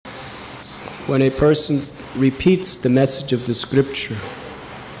When a person repeats the message of the scripture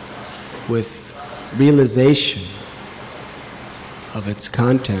with realization of its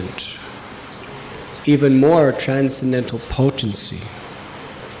content, even more transcendental potency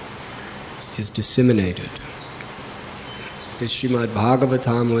is disseminated. The Srimad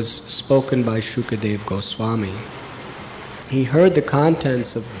Bhagavatam was spoken by Shukadev Goswami. He heard the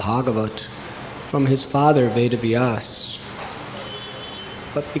contents of Bhagavat from his father Vedavyas.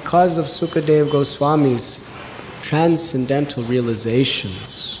 But because of Sukadev Goswami's transcendental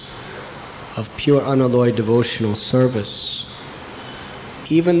realizations of pure unalloyed devotional service,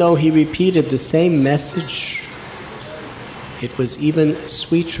 even though he repeated the same message, it was even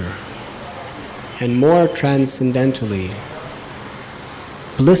sweeter and more transcendentally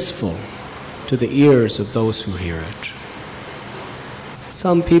blissful to the ears of those who hear it.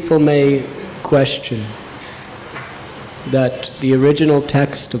 Some people may question that the original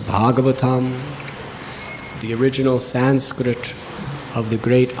text of Bhagavatam, the original Sanskrit of the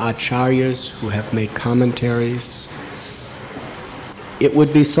great acharyas who have made commentaries, it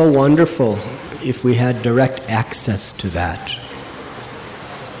would be so wonderful if we had direct access to that,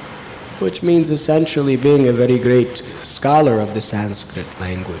 which means essentially being a very great scholar of the Sanskrit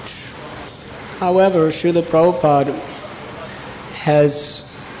language. However, Srila Prabhupada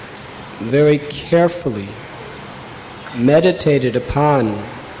has very carefully meditated upon,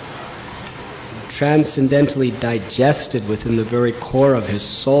 transcendentally digested within the very core of his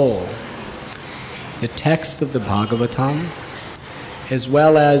soul, the text of the Bhagavatam, as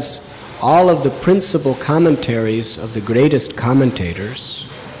well as all of the principal commentaries of the greatest commentators.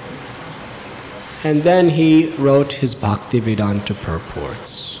 And then he wrote his Bhaktivedanta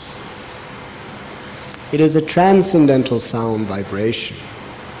Purports. It is a transcendental sound vibration.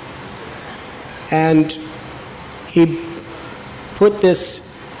 And he put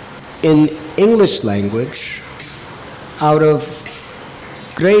this in English language out of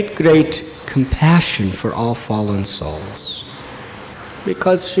great, great compassion for all fallen souls.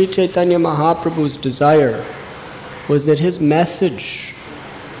 Because Sri Chaitanya Mahaprabhu's desire was that his message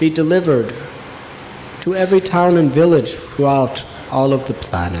be delivered to every town and village throughout all of the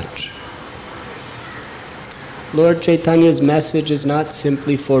planet. Lord Chaitanya's message is not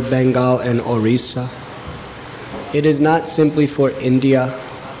simply for Bengal and Orissa. It is not simply for India.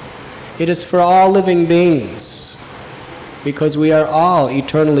 It is for all living beings, because we are all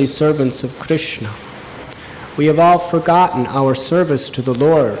eternally servants of Krishna. We have all forgotten our service to the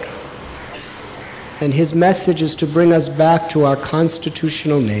Lord, and his message is to bring us back to our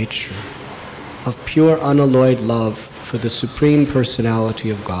constitutional nature of pure unalloyed love for the Supreme Personality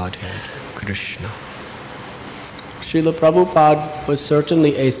of Godhead, Krishna. Srila Prabhupada was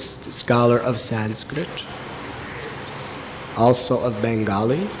certainly a scholar of Sanskrit, also of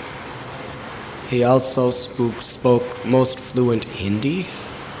Bengali. He also spoke most fluent Hindi.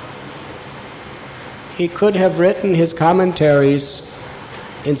 He could have written his commentaries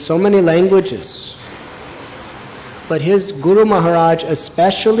in so many languages, but his Guru Maharaj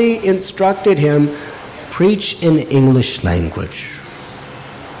especially instructed him, preach in English language,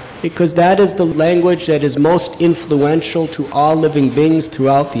 because that is the language that is most influential to all living beings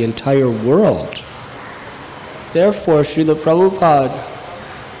throughout the entire world. Therefore, Srila Prabhupada,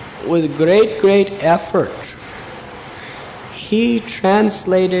 with great, great effort, he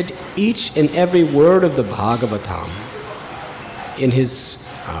translated each and every word of the Bhagavatam in his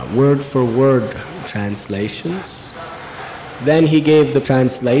word-for-word translations. Then he gave the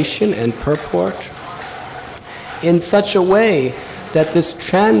translation and purport in such a way that this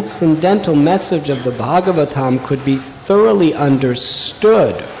transcendental message of the Bhagavatam could be thoroughly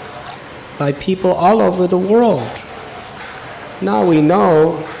understood by people all over the world. Now we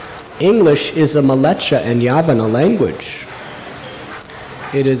know English is a Malecha and Yavana language.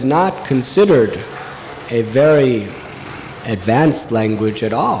 It is not considered a very advanced language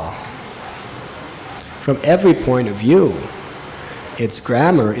at all. From every point of view, its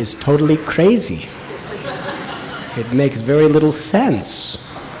grammar is totally crazy. It makes very little sense.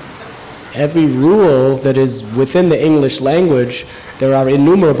 Every rule that is within the English language, there are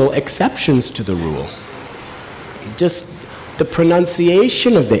innumerable exceptions to the rule. Just the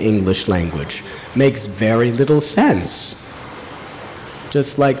pronunciation of the English language makes very little sense.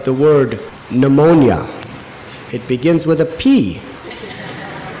 Just like the word pneumonia, it begins with a P.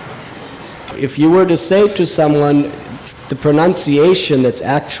 If you were to say to someone the pronunciation that's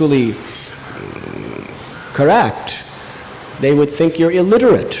actually correct, they would think you're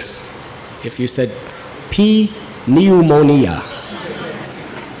illiterate. If you said pneumonia.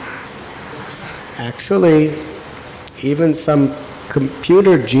 Actually, even some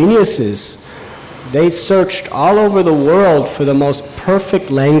computer geniuses They searched all over the world for the most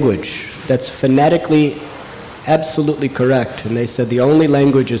perfect language that's phonetically absolutely correct, and they said the only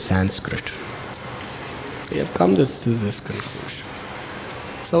language is Sanskrit. They have come to this conclusion.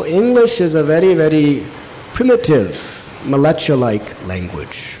 So English is a very, very primitive, molecular-like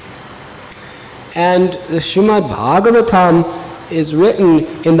language. And the Srimad Bhagavatam is written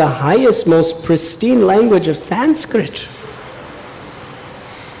in the highest, most pristine language of Sanskrit.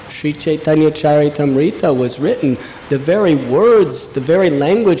 Sri Chaitanya Charitamrita was written, the very words, the very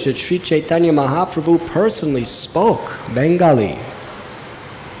language that Sri Chaitanya Mahaprabhu personally spoke, Bengali.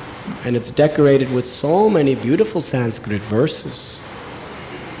 And it's decorated with so many beautiful Sanskrit verses.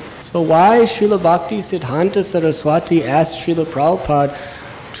 So why Srila Bhakti Siddhanta Saraswati asked Srila Prabhupada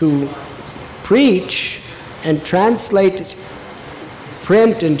to preach and translate,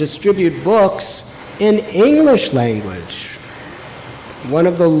 print and distribute books in English language, one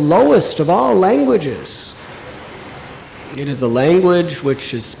of the lowest of all languages. It is a language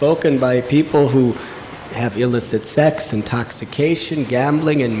which is spoken by people who have illicit sex, intoxication,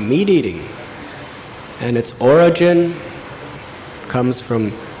 gambling, and meat eating. And its origin comes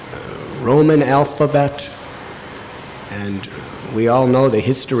from Roman alphabet, and we all know the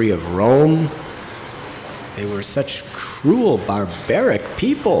history of Rome. They were such cruel, barbaric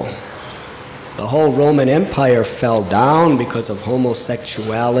people. The whole Roman Empire fell down because of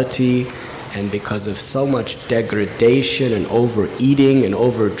homosexuality and because of so much degradation and overeating and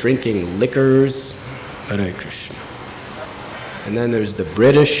over-drinking liquors. Hare Krishna. And then there's the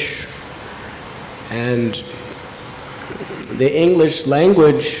British, and the English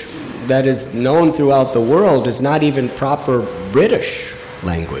language that is known throughout the world is not even proper British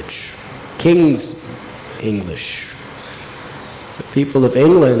language, King's English. The people of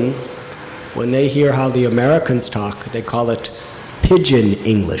England, when they hear how the Americans talk, they call it Pidgin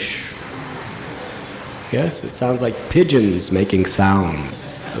English. Yes, it sounds like pigeons making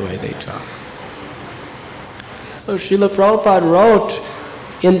sounds, the way they talk. So Srila Prabhupada wrote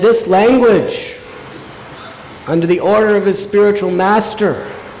in this language, under the order of his spiritual master,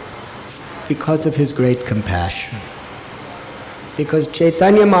 because of his great compassion. Because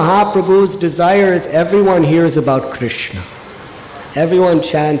Chaitanya Mahaprabhu's desire is everyone hears about Krishna. Everyone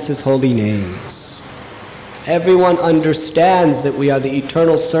chants his holy names. Everyone understands that we are the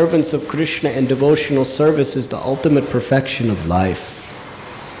eternal servants of Krishna, and devotional service is the ultimate perfection of life.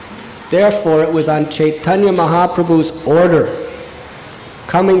 Therefore, it was on Chaitanya Mahaprabhu's order,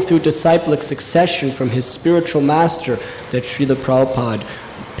 coming through disciplic succession from his spiritual master, that Srila Prabhupada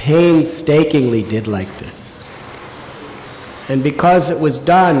painstakingly did like this. And because it was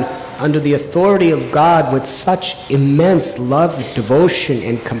done under the authority of God with such immense love, devotion,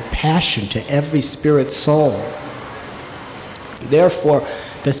 and compassion to every spirit soul, therefore,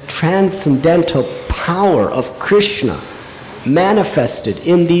 the transcendental power of Krishna manifested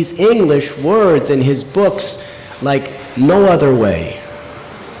in these English words in his books like no other way.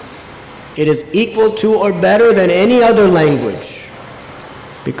 It is equal to or better than any other language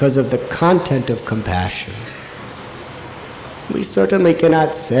because of the content of compassion. We certainly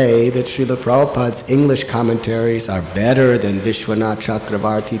cannot say that Srila Prabhupada's English commentaries are better than Vishwanath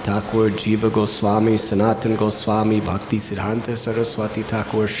Chakravarti Thakur, Jiva Goswami, Sanatan Goswami, Bhakti Siddhanta Saraswati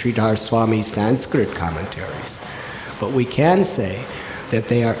Thakur, Sridhar Swami's Sanskrit commentaries. But we can say that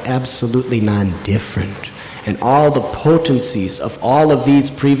they are absolutely non-different. And all the potencies of all of these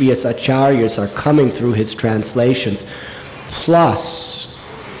previous acharyas are coming through his translations, plus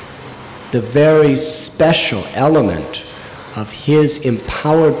the very special element of his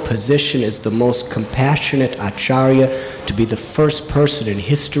empowered position as the most compassionate acharya, to be the first person in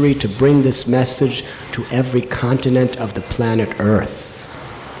history to bring this message to every continent of the planet Earth.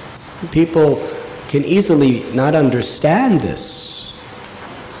 People can easily not understand this.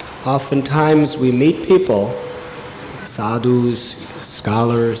 Oftentimes we meet people, sadhus,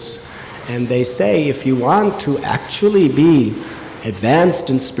 scholars, and they say if you want to actually be advanced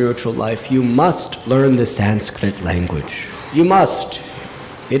in spiritual life, you must learn the Sanskrit language. You must.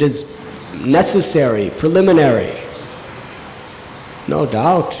 It is necessary, preliminary. No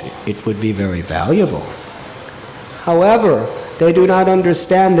doubt it would be very valuable. However, they do not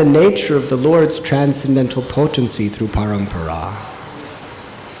understand the nature of the Lord's transcendental potency through parampara.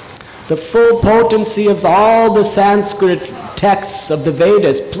 The full potency of all the Sanskrit texts of the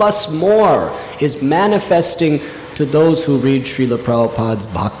Vedas, plus more, is manifesting to those who read Srila Prabhupada's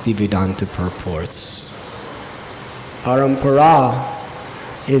Bhaktivedanta Purports. Parampara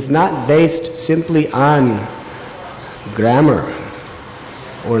is not based simply on grammar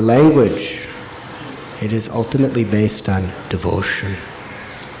or language. It is ultimately based on devotion.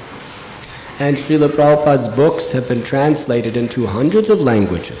 And Srila Prabhupada's books have been translated into hundreds of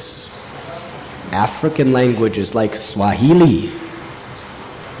languages. African languages like Swahili,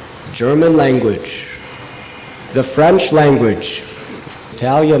 German language, the French language,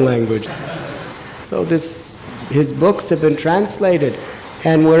 Italian language. So his books have been translated,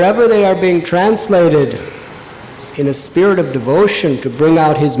 and wherever they are being translated in a spirit of devotion to bring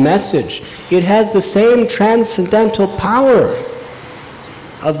out his message, it has the same transcendental power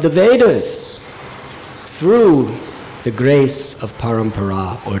of the Vedas through the grace of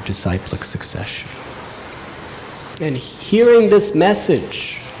parampara, or disciplic succession. And hearing this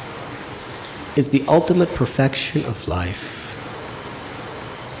message is the ultimate perfection of life.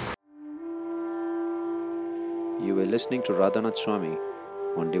 You were listening to Radhanath Swami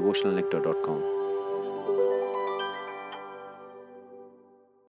on devotionalnectar.com.